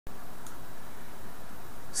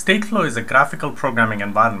Stateflow is a graphical programming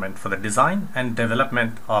environment for the design and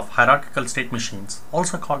development of hierarchical state machines,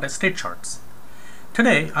 also called as state charts.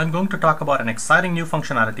 Today, I'm going to talk about an exciting new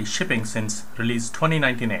functionality shipping since release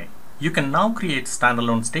 2019A. You can now create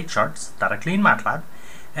standalone state charts directly in MATLAB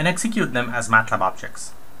and execute them as MATLAB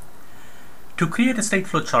objects. To create a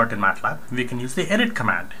stateflow chart in MATLAB, we can use the edit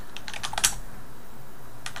command.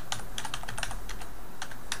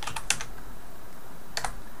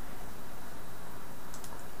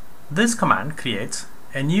 This command creates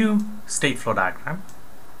a new stateflow diagram.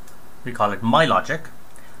 We call it myLogic.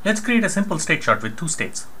 Let's create a simple state chart with two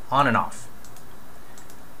states, on and off.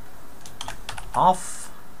 Off,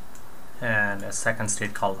 and a second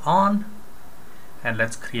state called on. And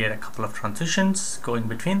let's create a couple of transitions going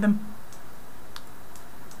between them.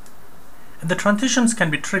 And the transitions can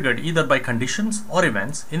be triggered either by conditions or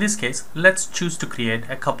events. In this case, let's choose to create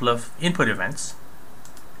a couple of input events.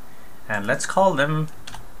 And let's call them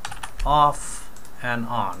off and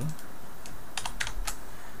on.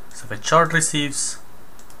 So if a chart receives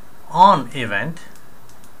on event,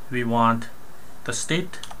 we want the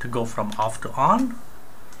state to go from off to on,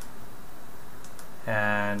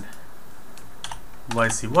 and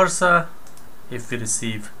vice versa if we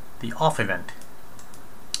receive the off event.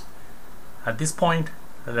 At this point,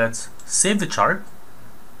 let's save the chart.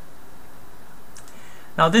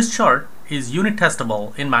 Now this chart is unit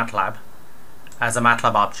testable in MATLAB as a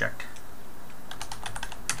MATLAB object.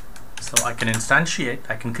 So I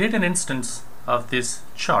can create an instance of this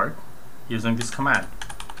chart using this command.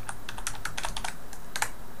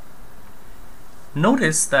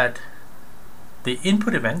 Notice that the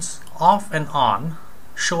input events off and on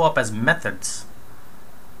show up as methods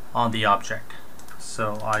on the object.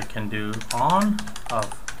 So I can do on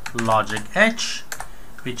of logic h,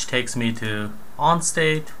 which takes me to on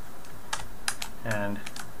state, and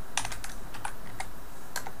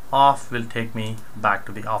off will take me back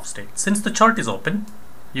to the off state. Since the chart is open,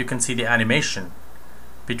 you can see the animation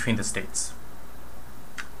between the states.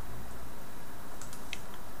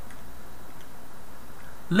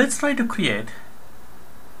 Let's try to create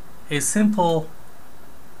a simple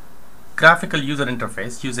graphical user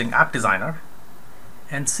interface using App Designer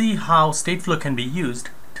and see how Stateflow can be used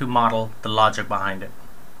to model the logic behind it.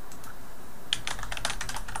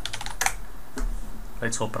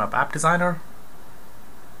 Let's open up App Designer,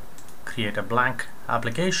 create a blank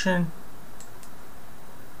application,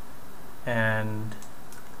 and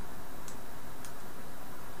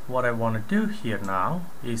what I want to do here now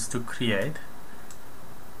is to create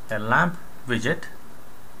a lamp widget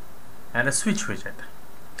and a switch widget,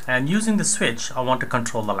 and using the switch I want to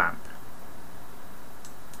control the lamp.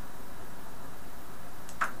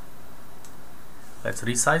 Let's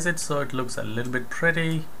resize it so it looks a little bit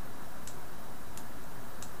pretty.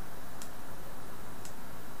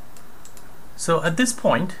 So at this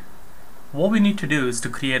point, what we need to do is to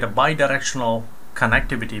create a bidirectional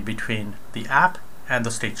connectivity between the app and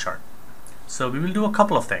the state chart. So we will do a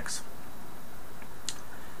couple of things.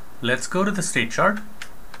 Let's go to the state chart.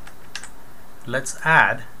 Let's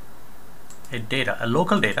add a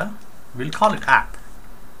local data. We'll call it app.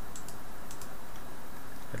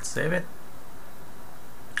 Let's save it.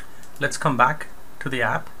 Let's come back to the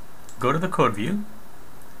app, go to the code view.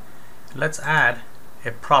 Let's add a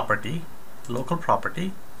property, local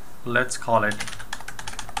property. Let's call it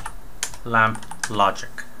lamp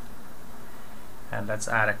logic. And let's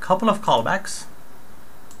add a couple of callbacks.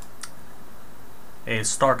 A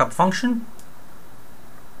startup function,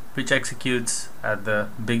 which executes at the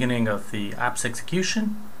beginning of the app's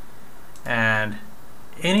execution, and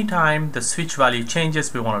anytime the switch value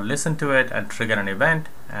changes, we want to listen to it and trigger an event,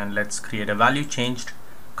 and let's create a value changed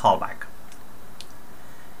callback.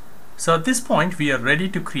 So at this point, we are ready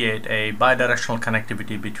to create a bidirectional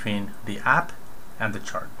connectivity between the app and the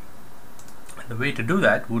chart. And the way to do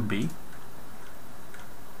that would be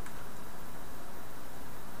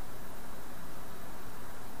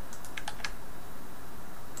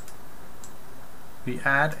we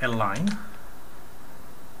add a line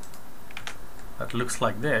that looks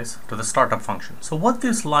like this to the startup function. So what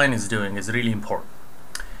this line is doing is really important.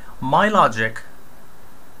 MyLogic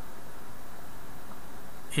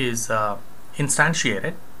is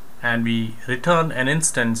instantiated, and we return an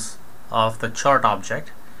instance of the chart object,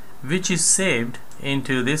 which is saved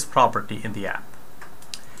into this property in the app.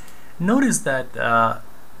 Notice that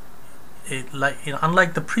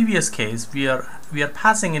unlike the previous case, we are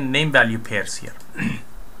passing in name value pairs here.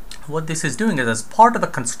 What this is doing is, as part of the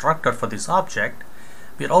constructor for this object,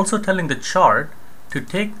 we are also telling the chart to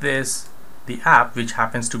take the app, which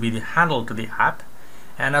happens to be the handle to the app,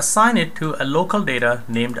 and assign it to a local data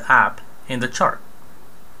named app in the chart.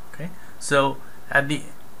 So at the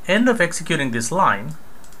end of executing this line,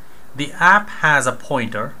 the app has a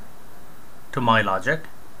pointer to my logic,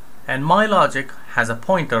 and my logic has a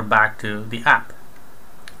pointer back to the app.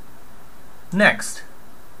 Next,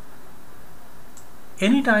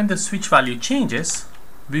 anytime the switch value changes,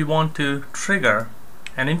 we want to trigger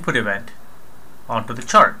an input event onto the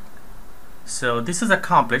chart. So this is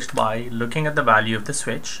accomplished by looking at the value of the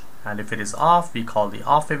switch, and if it is off, we call the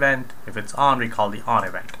off event. If it's on, we call the on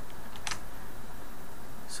event.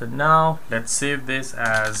 So now let's save this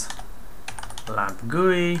as lamp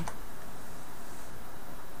GUI,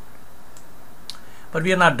 but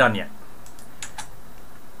we are not done yet.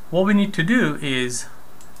 What we need to do is,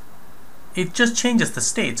 it just changes the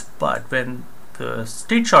states, but when the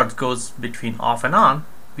state chart goes between off and on,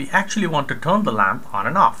 we actually want to turn the lamp on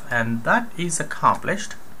and off, and that is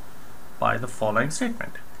accomplished by the following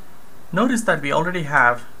statement. Notice that we already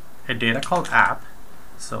have a data called app.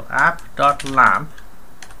 So app.lamp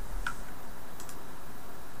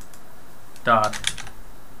dot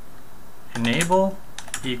enable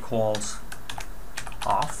equals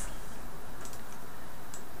off.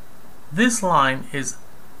 This line is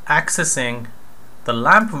accessing the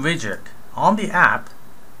lamp widget on the app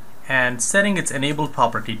and setting its enable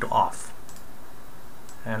property to off.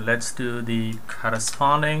 And let's do the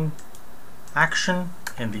corresponding action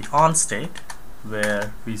in the on state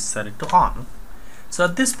where we set it to on. So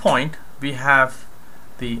at this point we have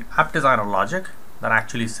the app designer logic that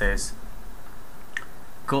actually says,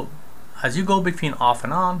 go as you go between off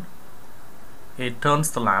and on, it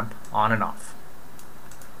turns the lamp on and off.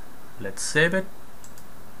 Let's save it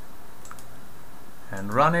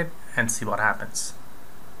and run it and see what happens.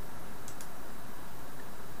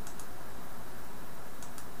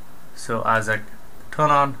 So as I turn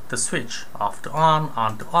on the switch off to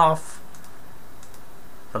on to off,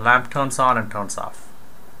 the lamp turns on and turns off.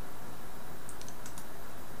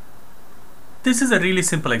 This is a really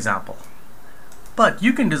simple example, but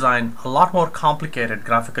you can design a lot more complicated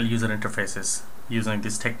graphical user interfaces using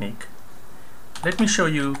this technique. Let me show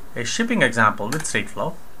you a shipping example with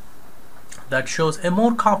Stateflow that shows a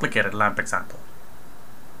more complicated lamp example.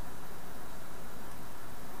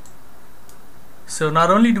 So not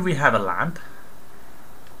only do we have a lamp,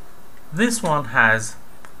 this one has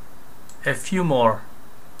a few more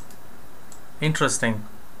interesting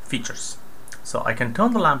features. So I can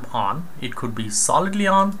turn the lamp on. It could be solidly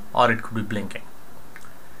on or it could be blinking.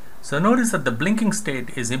 So notice that the blinking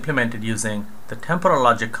state is implemented using the temporal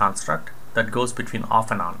logic construct that goes between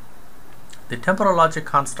off and on. The temporal logic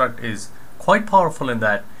construct is quite powerful in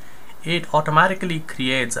that it automatically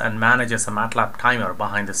creates and manages a MATLAB timer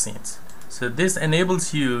behind the scenes. So this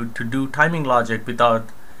enables you to do timing logic without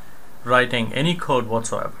writing any code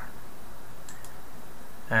whatsoever.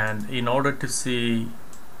 And in order to see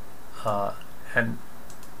and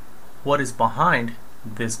what is behind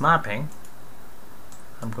this mapping,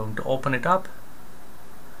 I'm going to open it up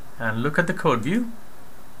and look at the code view.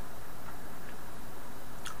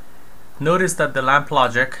 Notice that the lamp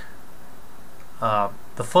logic,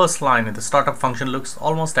 the first line in the startup function looks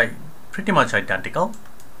almost pretty much identical,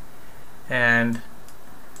 and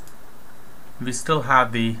we still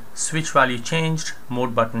have the switch value changed,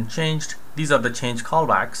 mode button changed. These are the change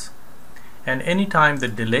callbacks, and anytime the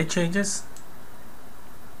delay changes,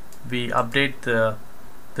 we update the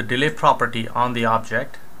delay property on the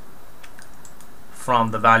object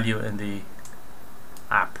from the value in the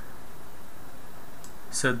app.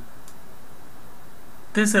 So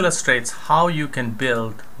this illustrates how you can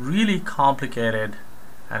build really complicated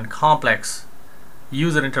and complex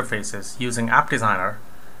user interfaces using App Designer,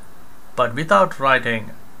 but without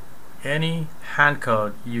writing any hand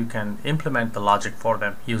code. You can implement the logic for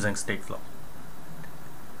them using Stateflow.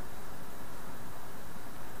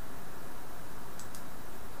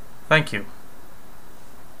 Thank you.